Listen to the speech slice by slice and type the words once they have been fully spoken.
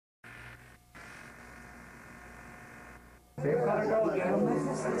They gotta go again.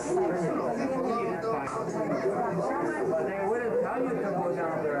 But they wouldn't tell you to go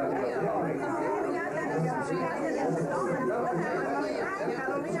down there.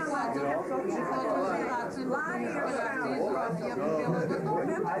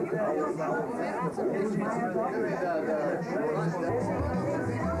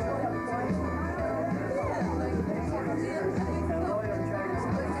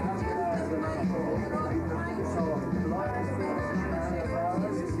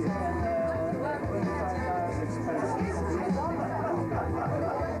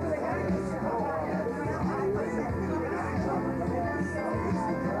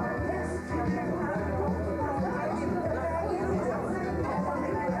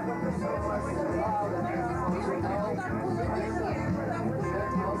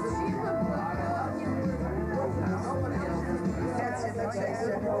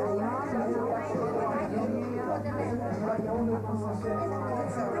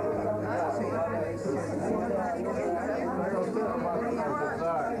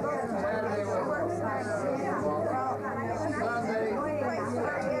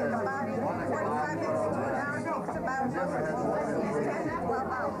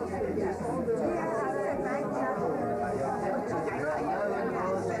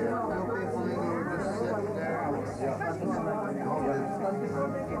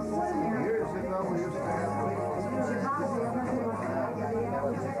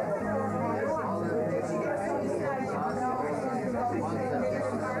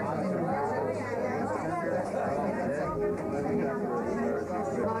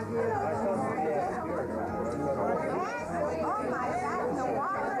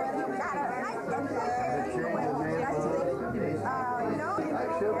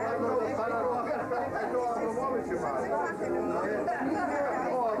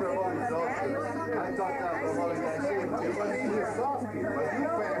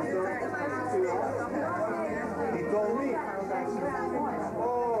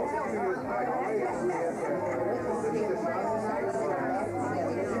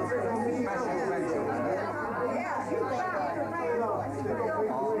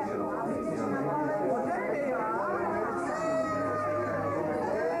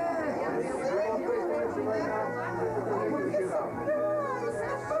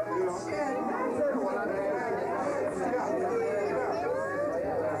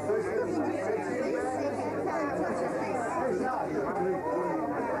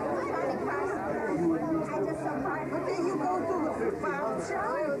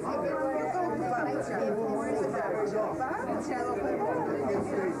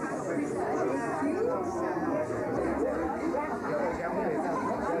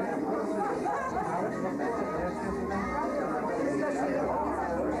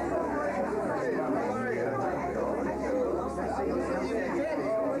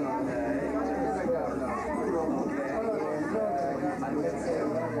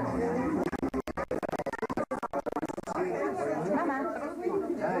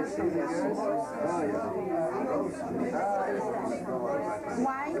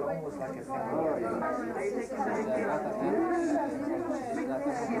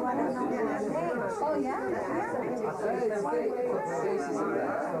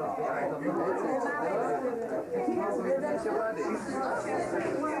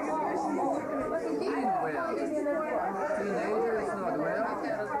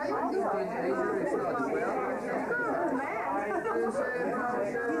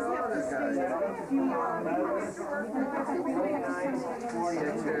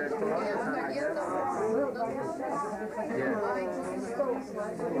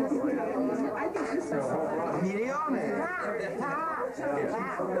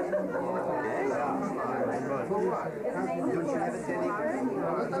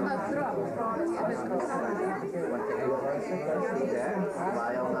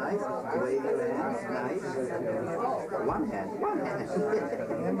 One hand.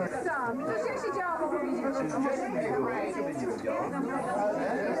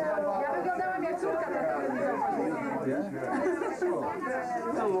 Ja wyglądałam jak córka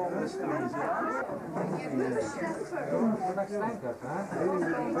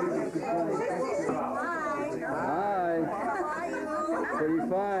Hi. Pretty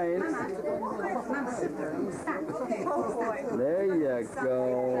fine. There you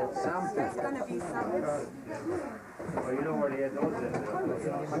go. That's gonna be something. Well, you know where the those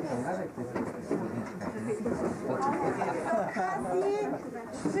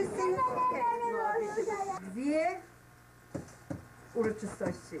Dwie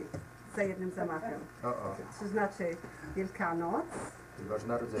uroczystości za jednym zamachem. To znaczy Wielkanoc Boże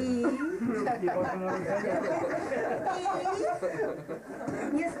Narodzenie. I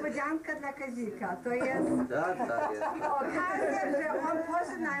niespodzianka dla Kazika. To jest Tak, tak jest. okazja, że on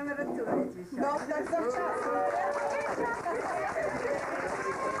poszedł na emeryturę dzisiaj. No, tak zawczasu.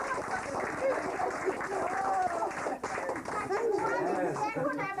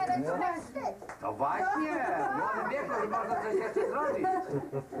 To właśnie, w młodym wieku i można coś jeszcze zrobić.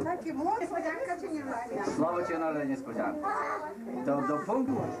 Takie młoda niespodzianka czy nie ma? Słowo cię na niespodziankę. To do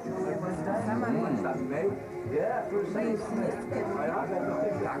punktu. Yeah, first thing is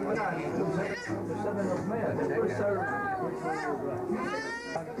Tak, podali. the 7 of May. The first service.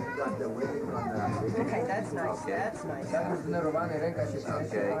 Okay, that's nice. That's nice. Tak zdenerwowany, ręka się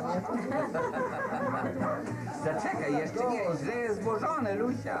Okej. Zaczekaj, jeszcze nie, źle jest złożone,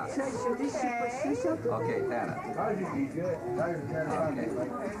 Lucia. Okej, teraz. Każdy idzie, każdy zdenerwowany.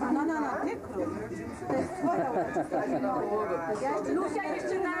 No, ty król. To jest twoja Lucia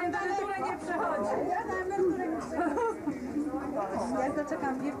jeszcze na emeryturę nie przechodzi. Ja na emeryturę nie przechodzę. Ja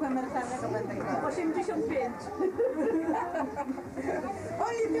zaczekam wieku emerytalnego, będę grała. 85.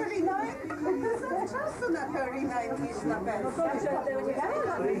 Only 39? Za czasu na 39 niż na pensję.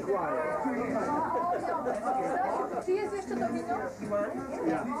 Czy jest jeszcze domino? Or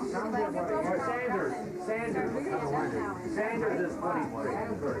Sanders. Sanders is 21.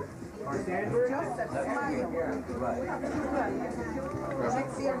 Or Sanders.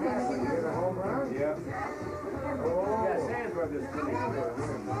 Next year, Yeah. Yeah, Sandberg is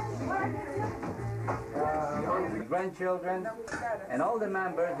 21. Grandchildren and all the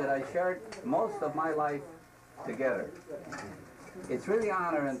members that I shared most of my life together. It's really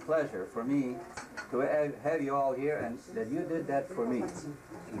honor and pleasure for me to have you all here and that you did that for me.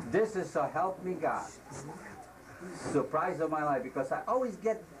 This is so help me God. Surprise of my life, because I always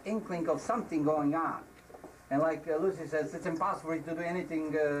get inkling of something going on. And like Lucy says, it's impossible to do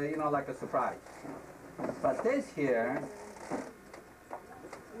anything, you know, like a surprise. But this here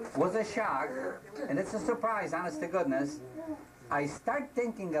was a shock, and it's a surprise, honest to goodness. I start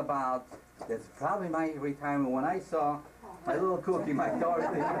thinking about, that's probably my retirement, when I saw my little cookie, my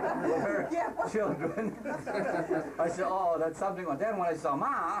Dorothy, with her children. I said, oh, that's something. And then when I saw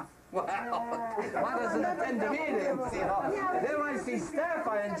Ma, well, Ma doesn't attend the meetings, you know. And then when I see Steph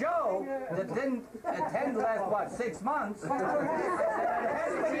and Joe, that didn't attend the last, what, 6 months,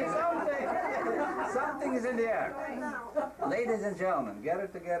 something is in the air. Ladies and gentlemen,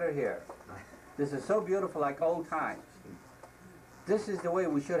 gathered together here. This is so beautiful, like old times. This is the way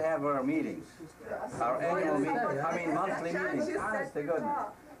we should have our meetings, our annual meetings, monthly meetings, honest to goodness.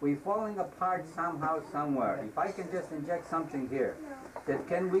 We're falling apart somehow, somewhere. If I can just inject something here, that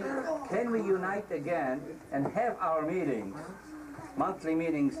can we unite again and have our meetings, monthly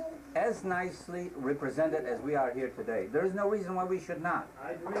meetings, as nicely represented as we are here today. There is no reason why we should not.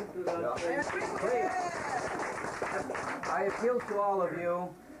 I drink to that. Please. I appeal to all of you,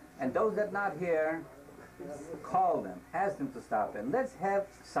 and those that not here, call them, ask them to stop, and let's have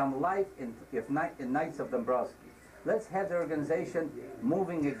some life in Knights of Dombrowski. Let's have the organization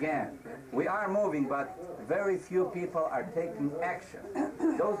moving again. We are moving, but very few people are taking action.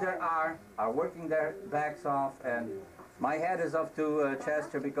 Those that are working their backs off, and my head is off to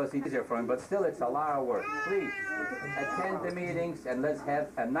Chester because he's easier for him, but still it's a lot of work. Please, attend the meetings and let's have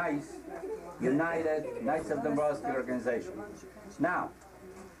a nice, united Knights of Dombrowski organization. Now,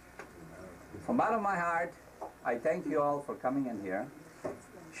 from the bottom of my heart, I thank you all for coming in here,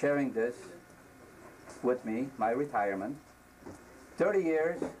 sharing this with me, my retirement. 30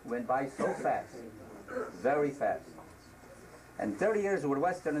 years went by so fast, very fast. And 30 years with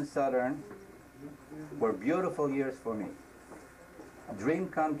Western and Southern were beautiful years for me. A dream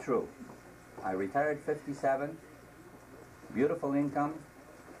come true. I retired 57, beautiful income.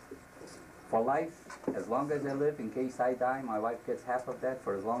 For life, as long as I live, in case I die, my wife gets half of that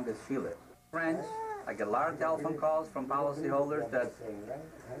for as long as she lives. Friends, I get a lot of telephone calls from policyholders that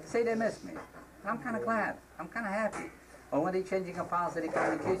say they miss me. I'm kind of glad. I'm kind of happy. Or when they're changing a policy,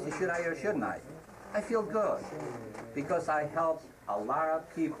 communication, should I or shouldn't I? I feel good because I help a lot of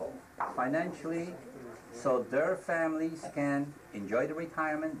people financially so their families can enjoy the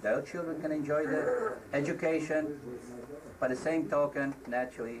retirement, their children can enjoy the education. By the same token,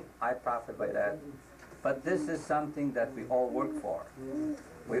 naturally, I profit by that. But this is something that we all work for.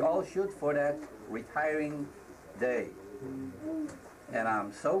 We all shoot for that retiring day. And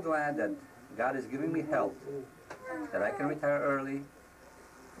I'm so glad that God is giving me health, that I can retire early,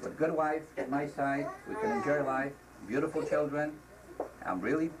 with a good wife at my side, we can enjoy life, beautiful children. I'm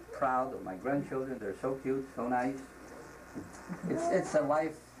really proud of my grandchildren, they're so cute, so nice. It's a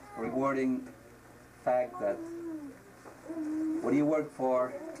life rewarding fact that What do you work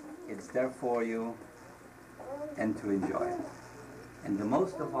for? It's there for you and to enjoy it. And the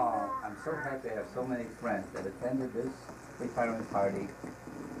most of all, I'm so happy I have so many friends that attended this retirement party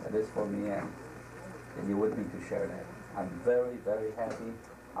that is for me and you with me to share that. I'm very, very happy.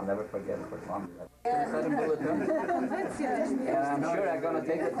 I'll never forget it for long. And I'm sure I'm going to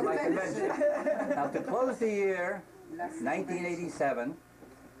take it to my convention. Now, to close the year, 1987,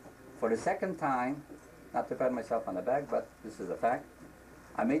 for the second time, not to pat myself on the back, but this is a fact,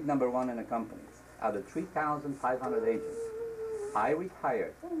 I made #1 in the company. Out of 3,500 agents, I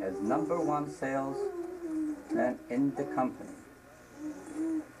retired as #1 salesman in the company.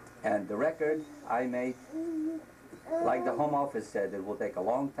 And the record I made, like the home office said, it will take a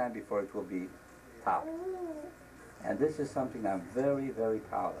long time before it will be topped. And this is something I'm very, very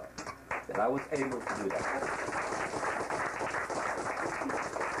proud of, that I was able to do that.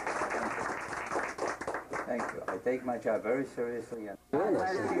 Thank you. I take my job very seriously. And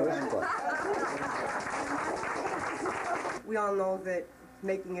We all know that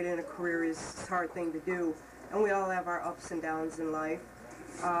making it in a career is a hard thing to do, and we all have our ups and downs in life.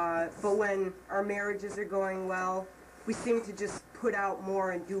 But when our marriages are going well, we seem to just put out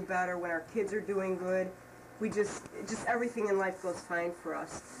more and do better. When our kids are doing good, we just everything in life goes fine for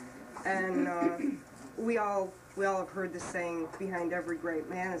us. And we all have heard the saying, behind every great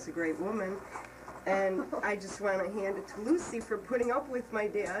man is a great woman. And I just want to hand it to Lucy for putting up with my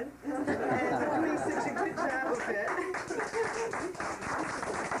dad and doing such a good job of it.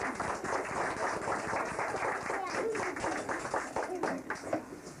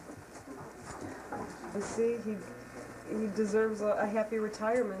 You see, he deserves a happy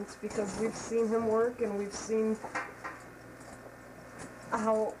retirement because we've seen him work and we've seen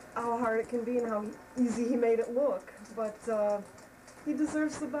how hard it can be and how easy he made it look. But he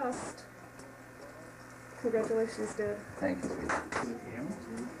deserves the best. Congratulations, Dad. thank you.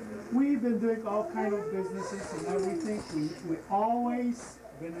 We've been doing all kind of businesses and everything. We always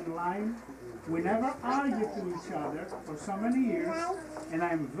been in line. We never argued to each other for so many years, and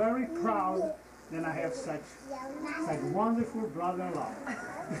I'm very proud that I have such wonderful brother-in-law.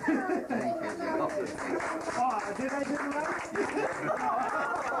 Thank you. Oh, did I do right?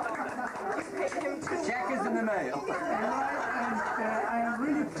 Check is in the mail. I am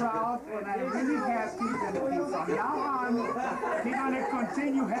really proud and I'm really happy that from now on, we're going to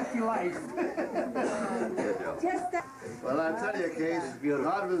continue happy life. Well, I tell you, Case,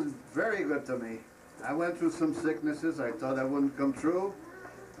 God was very good to me. I went through some sicknesses. I thought I wouldn't come true.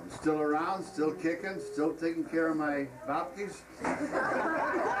 I'm still around, still kicking, still taking care of my babkies.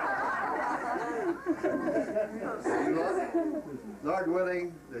 Lord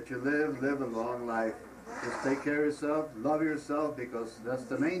willing that you live a long life. Just take care of yourself, love yourself, because that's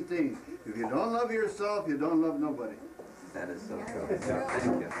the main thing. If you don't love yourself, you don't love nobody. That is so true.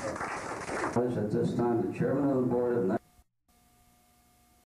 Thank you. At this time, the chairman of the board of